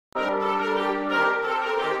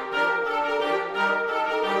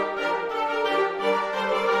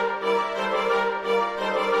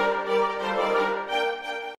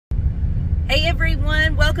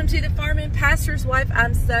welcome to the Farming Pastor's Wife.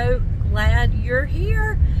 I'm so glad you're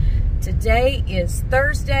here. Today is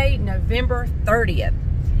Thursday, November 30th.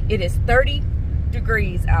 It is 30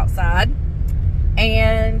 degrees outside,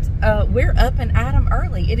 and we're up and at 'em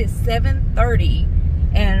early. It is 7:30,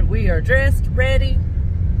 and we are dressed, ready,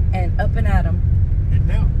 and up and at 'em.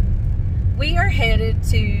 We are headed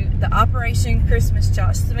to the Operation Christmas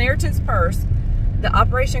Child, Samaritan's Purse, the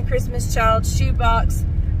Operation Christmas Child Shoebox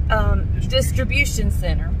distribution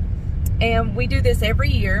center, and we do this every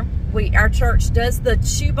year. Our church does the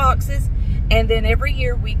shoe boxes, and then every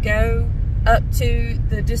year we go up to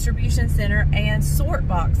the distribution center and sort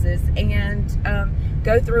boxes and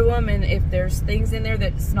go through them, and if there's things in there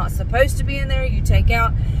that's not supposed to be in there, you take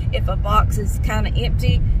out. If a box is kind of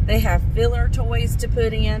empty, they have filler toys to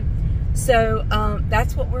put in. So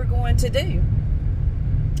that's what we're going to do.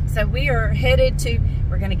 So we are headed to,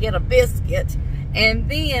 we're going to get a biscuit, and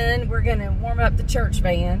then we're going to warm up the church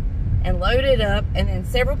van and load it up, and then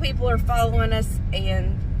several people are following us,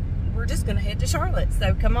 and we're just going to head to Charlotte.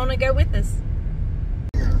 So come on and go with us.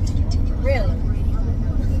 Really?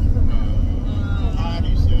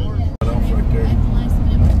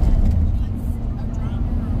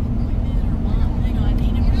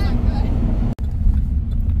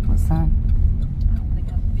 What's that?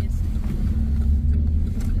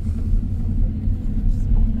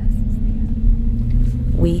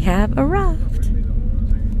 We have arrived.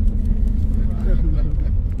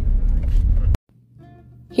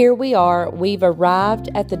 Here we are. We've arrived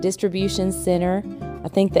at the distribution center. I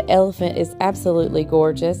think the elephant is absolutely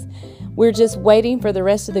gorgeous. We're just waiting for the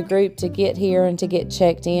rest of the group to get here and to get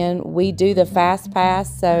checked in. We do the fast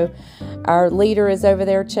pass, so our leader is over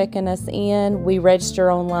there checking us in. We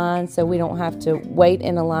register online, so we don't have to wait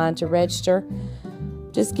in a line to register.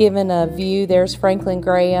 Just giving a view. There's Franklin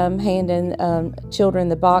Graham handing children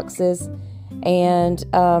the boxes, and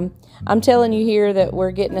I'm telling you here that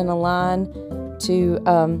we're getting in a line to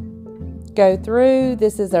go through.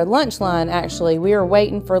 This is our lunch line, actually. We are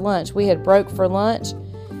waiting for lunch. We had broke for lunch,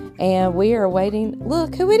 and we are waiting.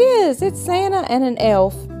 Look who it is. It's Santa and an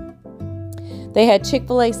elf. They had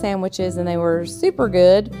Chick-fil-A sandwiches, and they were super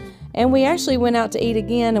good, and we actually went out to eat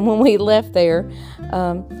again, and when we left there.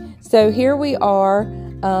 So here we are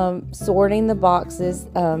sorting the boxes.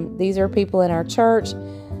 These are people in our church.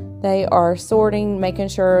 They are sorting, making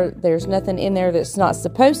sure there's nothing in there that's not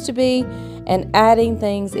supposed to be, and adding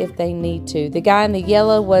things if they need to. The guy in the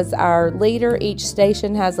yellow was our leader. Each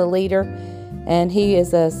station has a leader, and he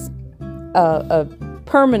is a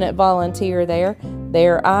permanent volunteer there.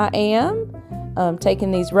 There I am,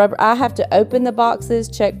 taking these rubber. I have to open the boxes,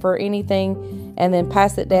 check for anything, and then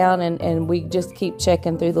pass it down, and we just keep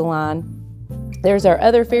checking through the line. There's our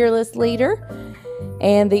other fearless leader.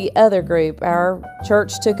 And the other group, our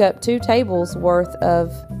church took up 2 tables worth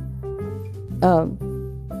of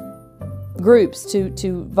groups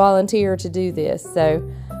to volunteer to do this. So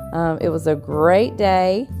it was a great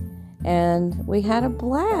day, and we had a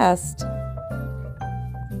blast.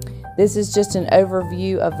 This is just an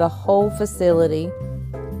overview of the whole facility.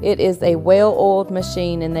 It is a well-oiled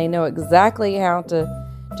machine, and they know exactly how to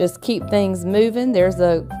just keep things moving. There's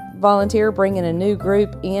a volunteer bringing a new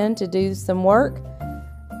group in to do some work.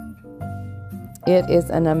 It is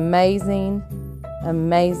an amazing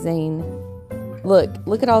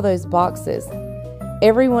look at all those boxes.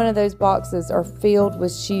 Every one of those boxes are filled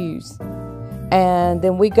with shoes, and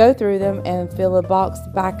then we go through them and fill a box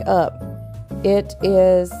back up. It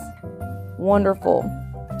is wonderful.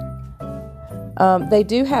 They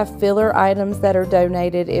do have filler items that are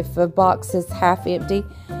donated if a box is half empty,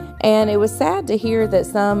 and it was sad to hear that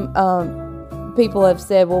some people have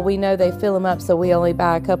said, well, we know they fill them up, so we only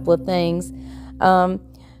buy a couple of things.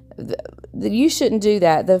 You shouldn't do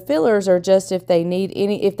that. The fillers are just if they need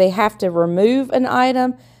if they have to remove an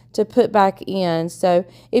item to put back in. So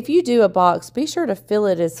if you do a box, be sure to fill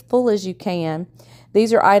it as full as you can.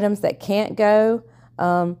 These are items that can't go.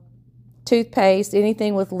 Toothpaste,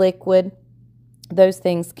 anything with liquid, those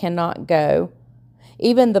things cannot go.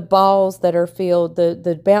 Even the balls that are filled,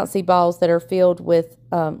 the bouncy balls that are filled with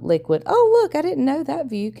liquid. Oh, look, I didn't know that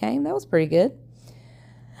view came. That was pretty good.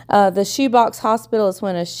 The shoebox hospital is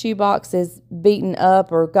when a shoebox is beaten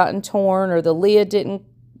up or gotten torn, or the lid didn't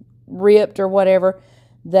ripped or whatever.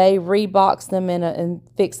 They rebox them and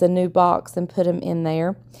fix a new box and put them in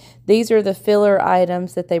there. These are the filler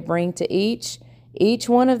items that they bring to each. Each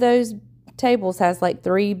one of those tables has like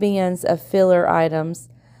 3 bins of filler items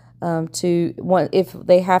if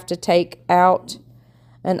they have to take out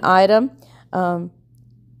an item.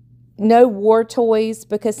 No war toys,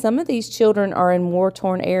 because some of these children are in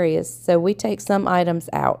war-torn areas, so we take some items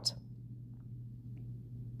out.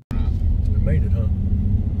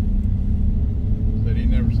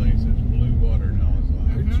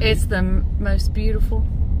 It's the most beautiful.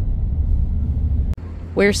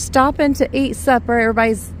 We're stopping to eat supper.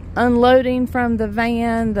 Everybody's unloading from the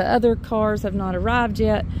van. The other cars have not arrived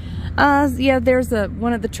yet. Yeah, there's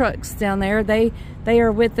one of the trucks down there. They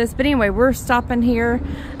are with us. But anyway, we're stopping here.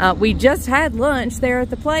 We just had lunch there at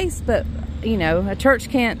the place, but you know, our church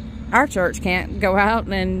can't go out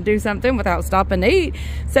and do something without stopping to eat.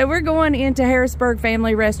 So we're going into Harrisburg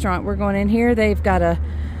Family Restaurant. We're going in here.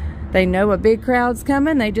 They know a big crowd's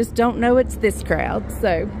coming. They just don't know it's this crowd.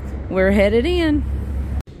 So we're headed in.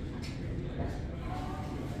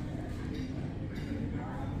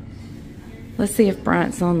 Let's see if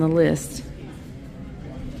Bryant's on the list.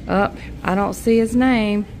 Oh, I don't see his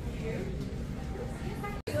name.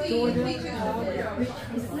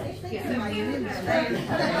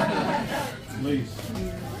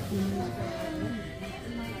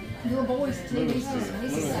 Your voice too.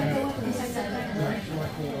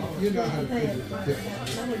 You know how to pick it.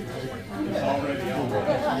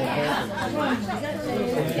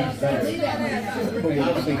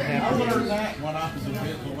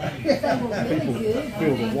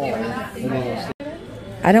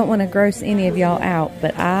 I don't want to gross any of y'all out,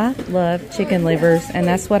 but I love chicken livers, and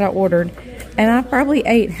that's what I ordered. And I probably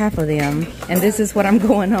ate half of them, and this is what I'm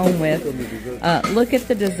going home with. Look at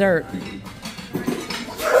the dessert.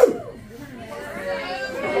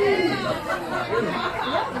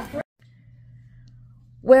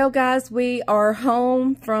 Well, guys, we are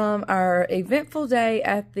home from our eventful day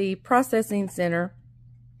at the processing center,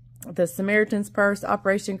 the Samaritan's Purse,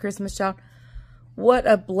 Operation Christmas Child. What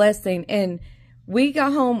a blessing. And we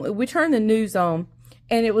got home, we turned the news on,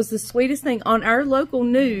 and it was the sweetest thing. On our local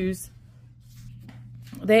news,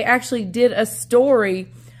 they actually did a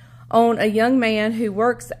story on a young man who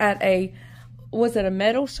works at was it a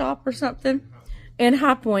metal shop or something in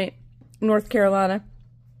High Point, North Carolina.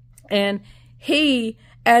 And he,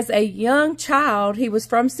 as a young child, he was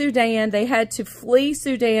from Sudan. They had to flee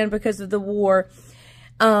Sudan because of the war.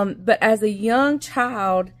 But as a young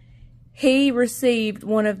child, he received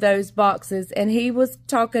one of those boxes, and he was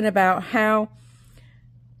talking about how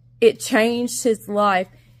it changed his life.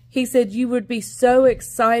 He said, you would be so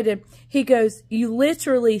excited. He goes, you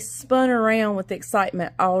literally spun around with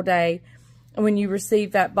excitement all day when you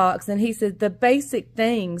received that box. And he said, the basic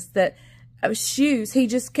things that, shoes, he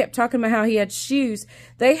just kept talking about how he had shoes.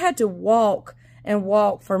 They had to walk and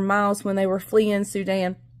walk for miles when they were fleeing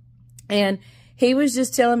Sudan. And he was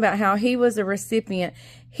just telling about how he was a recipient.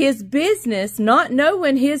 His business, not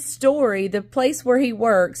knowing his story, the place where he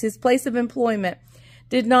works, his place of employment,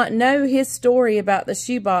 did not know his story about the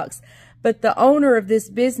shoebox, but the owner of this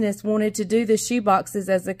business wanted to do the shoeboxes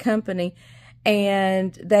as a company,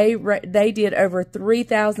 and they did over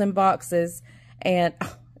 3,000 boxes, and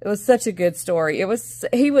it was such a good story.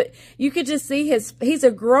 You could just see he's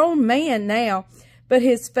a grown man now, but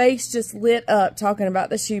his face just lit up talking about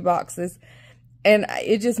the shoeboxes, and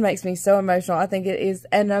it just makes me so emotional. I think it is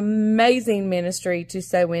an amazing ministry to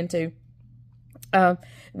sow into.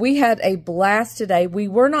 We had a blast today. We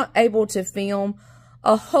were not able to film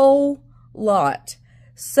a whole lot.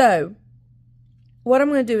 So, what I'm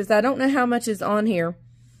going to do is, I don't know how much is on here,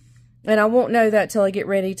 and I won't know that till I get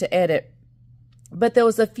ready to edit. But there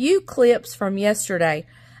was a few clips from yesterday.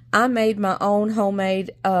 I made my own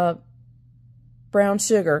homemade brown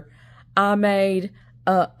sugar. I made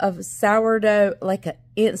a sourdough, like an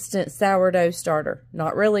instant sourdough starter.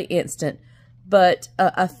 Not really instant, but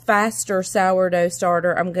a faster sourdough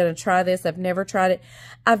starter. I'm going to try this. I've never tried it.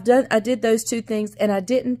 I did those two things, and I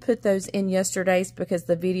didn't put those in yesterday's because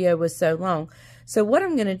the video was so long. So what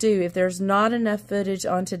I'm going to do, if there's not enough footage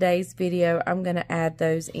on today's video, I'm going to add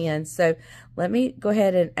those in. So let me go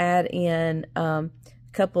ahead and add in a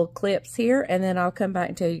couple of clips here, and then I'll come back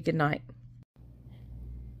and tell you good night.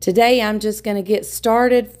 Today I'm just going to get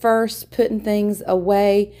started first, putting things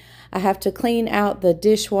away. I have to clean out the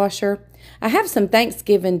dishwasher. I have some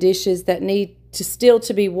Thanksgiving dishes that need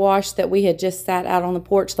to be washed that we had just sat out on the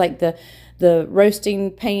porch, like the roasting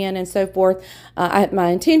pan and so forth. My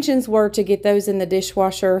intentions were to get those in the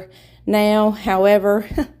dishwasher now. However,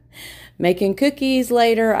 making cookies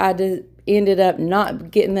later, I ended up not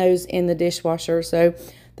getting those in the dishwasher. So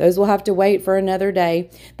those will have to wait for another day.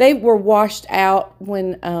 They were washed out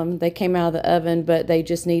when they came out of the oven, but they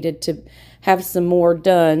just needed to have some more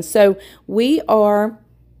done. So we are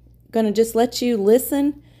going to just let you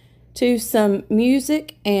listen to some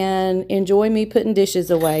music and enjoy me putting dishes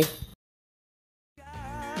away.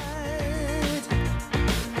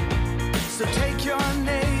 So take your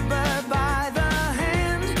neighbor by the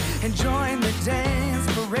hand and join the dance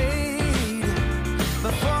parade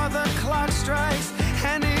before the clock strikes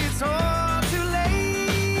and it's all too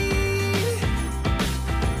late.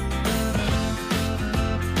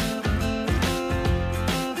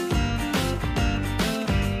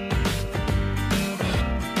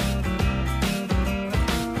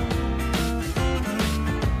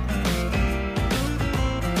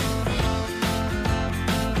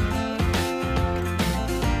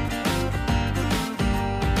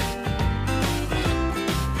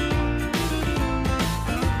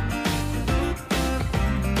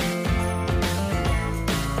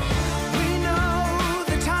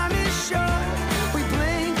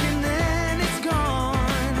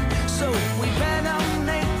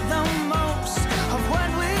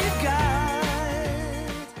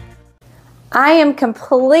 I am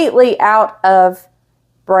completely out of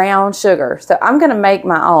brown sugar, so I'm going to make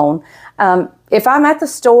my own. If I'm at the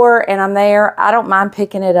store and I'm there, I don't mind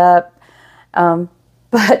picking it up,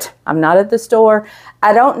 but I'm not at the store.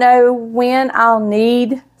 I don't know when I'll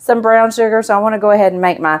need some brown sugar, so I want to go ahead and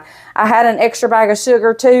make mine. I had an extra bag of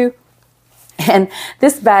sugar too, and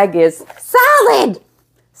this bag is solid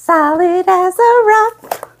as a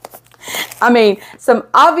rock. I mean, some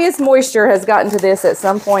obvious moisture has gotten to this at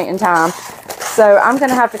some point in time. So I'm going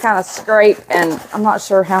to have to kind of scrape, and I'm not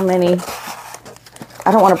sure how many.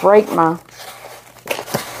 I don't want to break my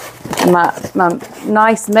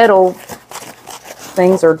nice metal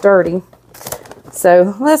things are dirty.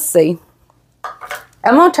 So let's see.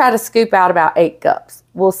 I'm going to try to scoop out about 8 cups.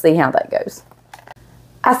 We'll see how that goes.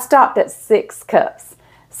 I stopped at 6 cups.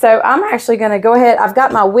 So I'm actually going to go ahead. I've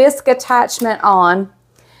got my whisk attachment on.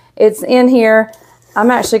 It's in here. I'm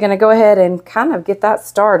actually going to go ahead and kind of get that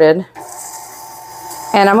started.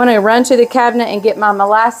 And I'm going to run to the cabinet and get my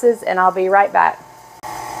molasses, and I'll be right back.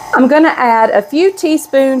 I'm going to add a few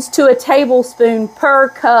teaspoons to a tablespoon per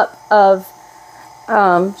cup of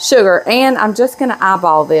sugar. And I'm just going to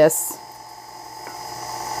eyeball this.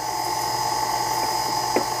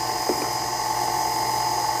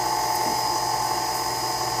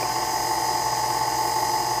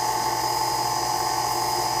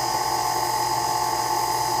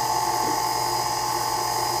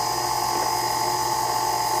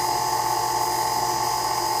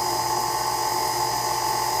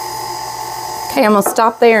 Okay, I'm going to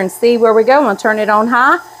stop there and see where we go. I'm going to turn it on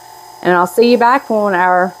high, and I'll see you back when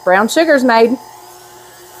our brown sugar's made.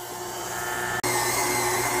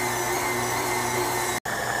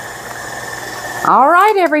 All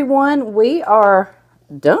right, everyone, we are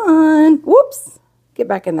done. Whoops, get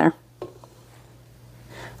back in there.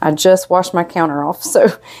 I just washed my counter off,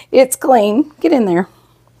 so it's clean. Get in there.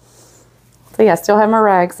 See, I still have my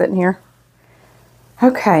rags sitting here.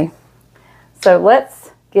 Okay, so let's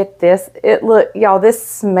get this. Look, y'all, this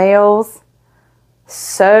smells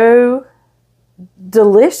so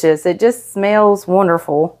delicious. It just smells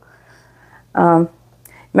wonderful.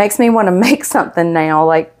 Makes me want to make something now,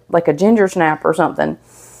 like a ginger snap or something,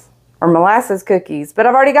 or molasses cookies. But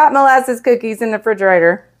I've already got molasses cookies in the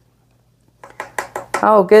refrigerator.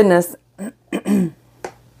 Oh goodness.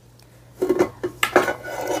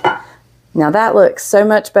 Now that looks so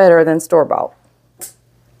much better than store-bought.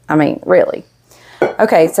 I mean, really.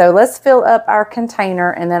 Okay, so let's fill up our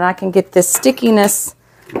container, and then I can get this stickiness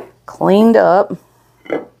cleaned up.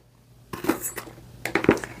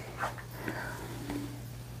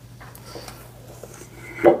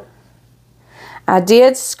 I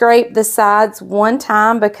did scrape the sides one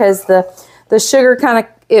time because the sugar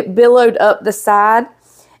it billowed up the side,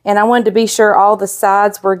 and I wanted to be sure all the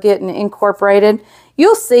sides were getting incorporated.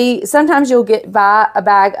 You'll see, sometimes you'll get by a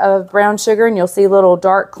bag of brown sugar and you'll see little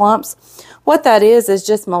dark clumps. What that is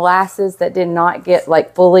just molasses that did not get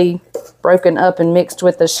like fully broken up and mixed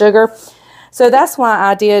with the sugar. So that's why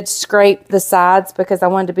I did scrape the sides, because I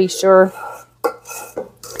wanted to be sure.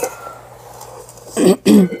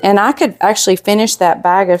 And I could actually finish that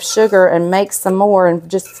bag of sugar and make some more and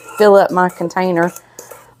just fill up my container.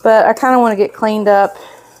 But I kind of want to get cleaned up,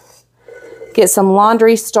 get some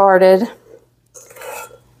laundry started,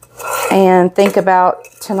 and think about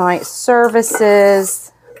tonight's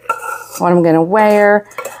services, what I'm going to wear.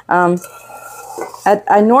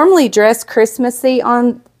 I normally dress Christmassy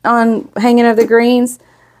on Hanging of the Greens,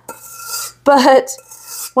 but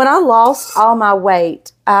when I lost all my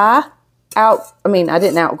weight, I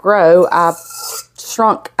didn't outgrow, I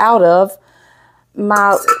shrunk out of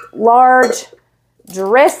my large,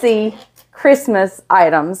 dressy Christmas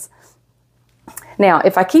items. Now,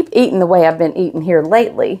 if I keep eating the way I've been eating here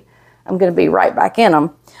lately, I'm going to be right back in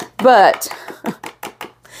them, but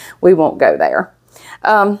we won't go there.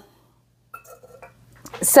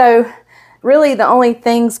 So really the only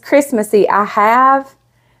things Christmassy I have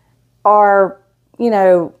are,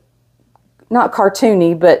 not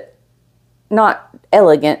cartoony, but not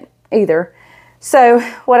elegant either. So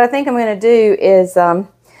what I think I'm going to do is I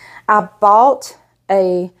bought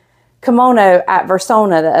a kimono at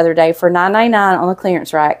Versona the other day for $9.99 on the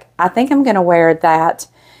clearance rack. I think I'm going to wear that.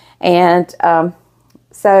 And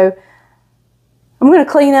so I'm going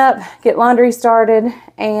to clean up, get laundry started,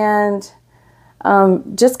 and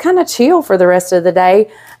just kind of chill for the rest of the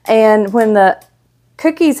day. And when the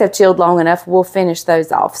cookies have chilled long enough, we'll finish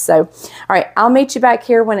those off. So, all right, I'll meet you back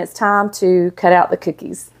here when it's time to cut out the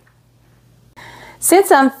cookies.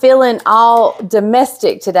 Since I'm feeling all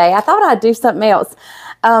domestic today, I thought I'd do something else.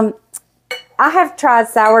 I have tried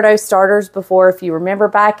sourdough starters before. If you remember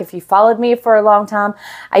back, if you followed me for a long time,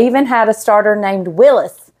 I even had a starter named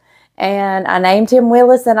Willis. And I named him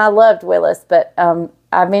Willis, and I loved Willis. But I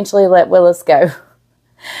eventually let Willis go.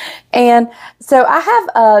 And so I have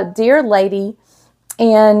a dear lady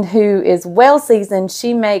and who is well seasoned.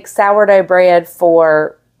 She makes sourdough bread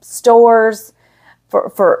for stores,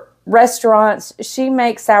 for restaurants. She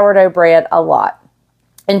makes sourdough bread a lot.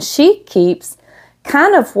 And she keeps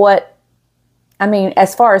kind of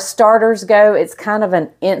as far as starters go, it's kind of an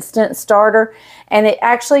instant starter. And it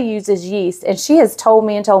actually uses yeast. And she has told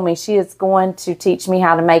me she is going to teach me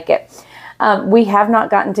how to make it. We have not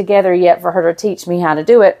gotten together yet for her to teach me how to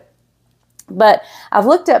do it. But I've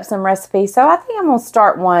looked up some recipes, so I think I'm going to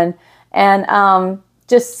start one and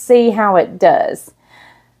just see how it does.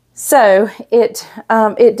 So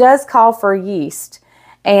it does call for yeast,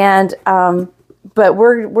 and but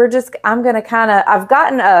I'm going to I've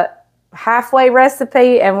gotten a halfway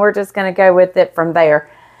recipe, and we're just going to go with it from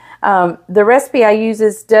there. The recipe I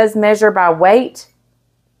use does measure by weight,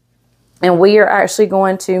 and we are actually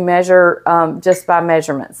going to measure just by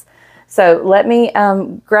measurements. So let me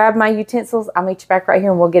grab my utensils. I'll meet you back right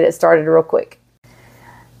here and we'll get it started real quick.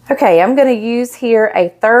 Okay, I'm going to use here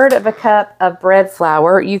 1/3 cup of bread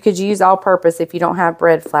flour. You could use all-purpose if you don't have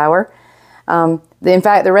bread flour. In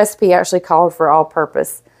fact, the recipe actually called for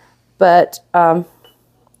all-purpose. But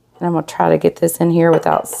and I'm going to try to get this in here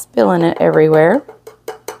without spilling it everywhere.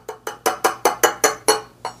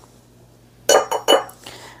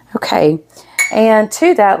 Okay. And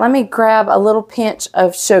to that, let me grab a little pinch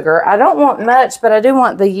of sugar. I don't want much, but I do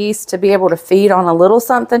want the yeast to be able to feed on a little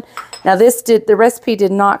something. Now the recipe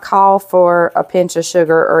did not call for a pinch of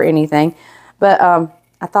sugar or anything, but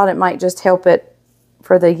I thought it might just help it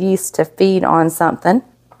for the yeast to feed on something.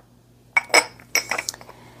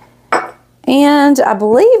 And I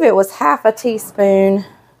believe it was half a teaspoon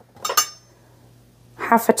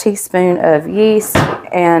of yeast.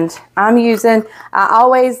 And I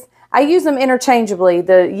use them interchangeably,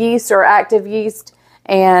 the yeast or active yeast,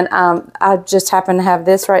 and I just happen to have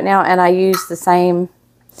this right now, and I use the same,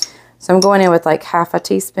 so I'm going in with like half a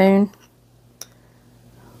teaspoon.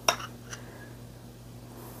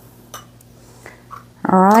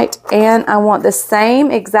 All right, and I want the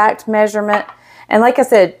same exact measurement, and like I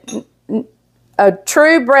said, a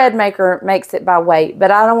true bread maker makes it by weight, but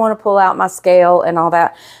I don't want to pull out my scale and all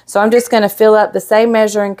that, so I'm just going to fill up the same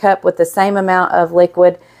measuring cup with the same amount of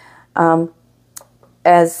liquid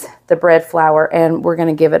as the bread flour, and we're going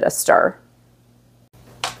to give it a stir.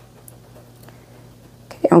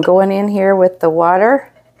 Okay, I'm going in here with the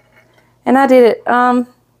water, and I did it,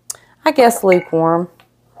 I guess lukewarm.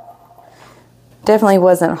 Definitely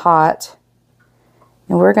wasn't hot.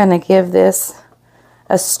 And we're going to give this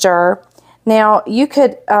a stir. Now, you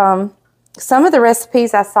could, some of the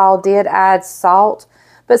recipes I saw did add salt,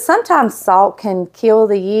 but sometimes salt can kill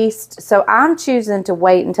the yeast, so I'm choosing to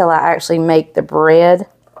wait until I actually make the bread.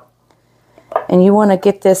 And you want to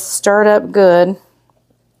get this stirred up good.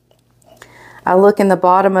 I look in the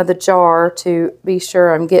bottom of the jar to be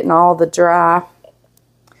sure I'm getting all the dry.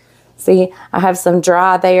 See, I have some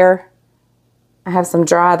dry there. I have some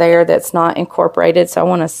dry there that's not incorporated, so I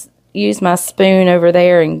want to use my spoon over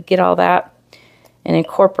there and get all that and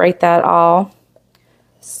incorporate that all.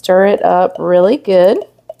 Stir it up really good.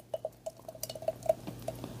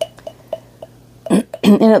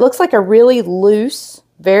 And it looks like a really loose,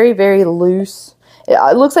 very, very loose,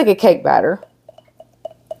 it looks like a cake batter.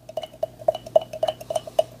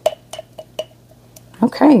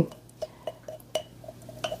 Okay.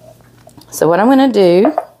 So what I'm going to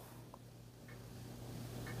do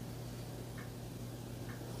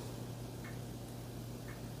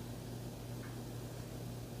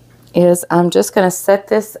is I'm just going to set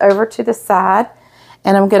this over to the side,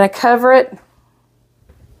 and I'm going to cover it.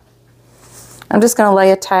 I'm just going to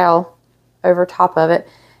lay a towel over top of it,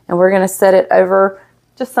 and we're going to set it over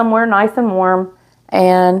just somewhere nice and warm,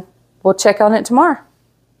 and we'll check on it tomorrow.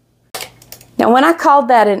 Now, when I called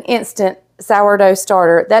that an instant sourdough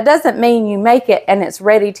starter, that doesn't mean you make it and it's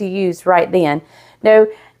ready to use right then. No,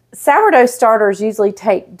 sourdough starters usually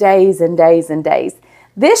take days and days and days.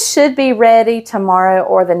 This should be ready tomorrow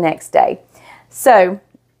or the next day. So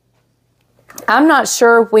I'm not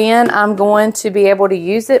sure when I'm going to be able to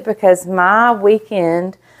use it because my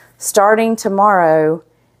weekend starting tomorrow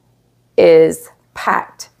is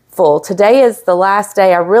packed full. Today is the last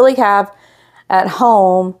day I really have at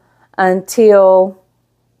home until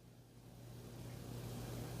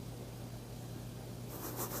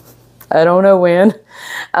I don't know when.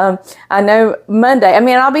 I know Monday. I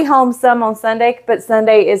mean, I'll be home some on Sunday, but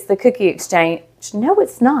Sunday is the cookie exchange. No,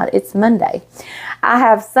 it's not. It's Monday. I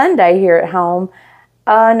have Sunday here at home.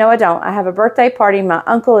 No, I don't. I have a birthday party. My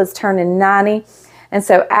uncle is turning 90. And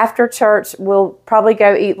so after church, we'll probably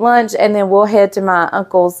go eat lunch, and then we'll head to my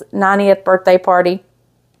uncle's 90th birthday party.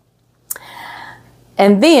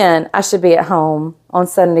 And then I should be at home on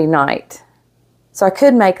Sunday night. So I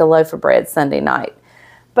could make a loaf of bread Sunday night.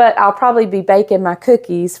 But I'll probably be baking my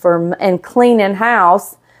cookies and cleaning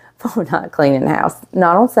house. Oh, not cleaning house.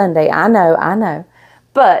 Not on Sunday. I know.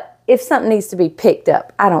 But if something needs to be picked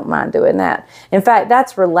up, I don't mind doing that. In fact,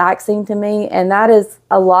 that's relaxing to me. And that is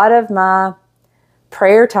a lot of my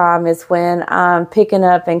prayer time, is when I'm picking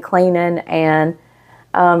up and cleaning and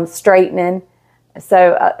straightening.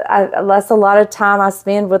 So that's a lot of time I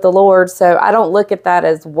spend with the Lord. So I don't look at that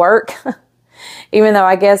as work, even though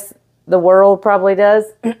I guess the world probably does.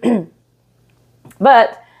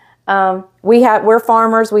 But we're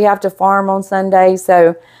farmers. We have to farm on Sunday.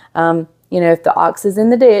 So, if the ox is in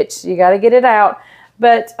the ditch, you got to get it out.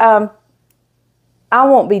 But I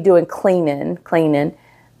won't be doing cleaning.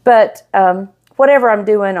 But whatever I'm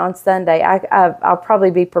doing on Sunday, I'll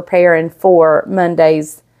probably be preparing for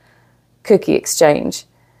Monday's cookie exchange.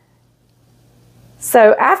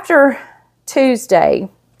 So after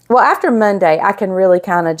Monday, I can really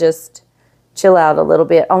kind of just chill out a little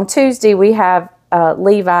bit. On Tuesday, we have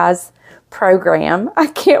Levi's program. I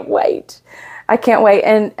can't wait.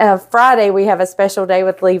 And Friday, we have a special day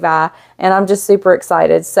with Levi, and I'm just super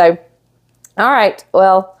excited. So, all right,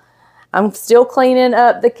 well, I'm still cleaning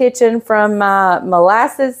up the kitchen from my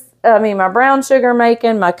my brown sugar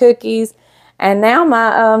making, my cookies, and now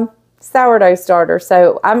my sourdough starter.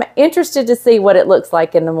 So I'm interested to see what it looks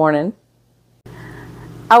like in the morning.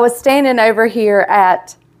 I was standing over here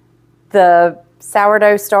at the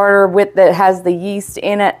sourdough starter that has the yeast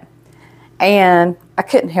in it, and I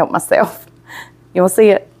couldn't help myself. You want to see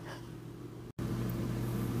it?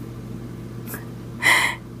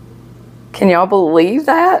 Can y'all believe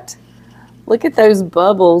that? Look at those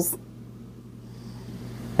bubbles.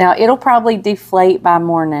 Now, it'll probably deflate by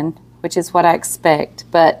morning, which is what I expect,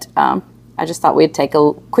 but I just thought we'd take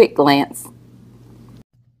a quick glance.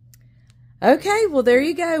 Okay, well, there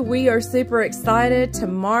you go. We are super excited.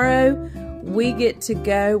 Tomorrow, we get to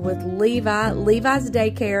go with Levi. Levi's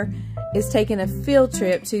daycare is taking a field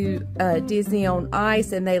trip to Disney on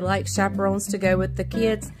Ice, and they like chaperones to go with the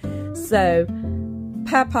kids. So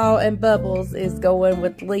Papa and Bubbles is going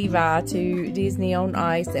with Levi to Disney on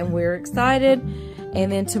Ice, and we're excited.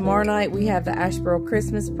 And then tomorrow night we have the Asheboro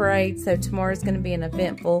Christmas Parade, so tomorrow's going to be an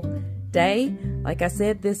eventful day. Like I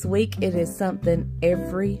said, this week it is something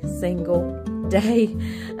every single day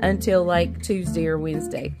until like Tuesday or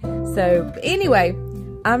Wednesday. So anyway,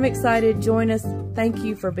 I'm excited. Join us. Thank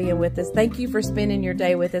you for being with us. Thank you for spending your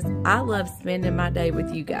day with us. I love spending my day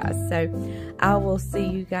with you guys. So I will see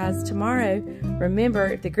you guys tomorrow. Remember,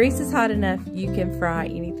 if the grease is hot enough, you can fry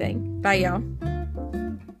anything. Bye, y'all.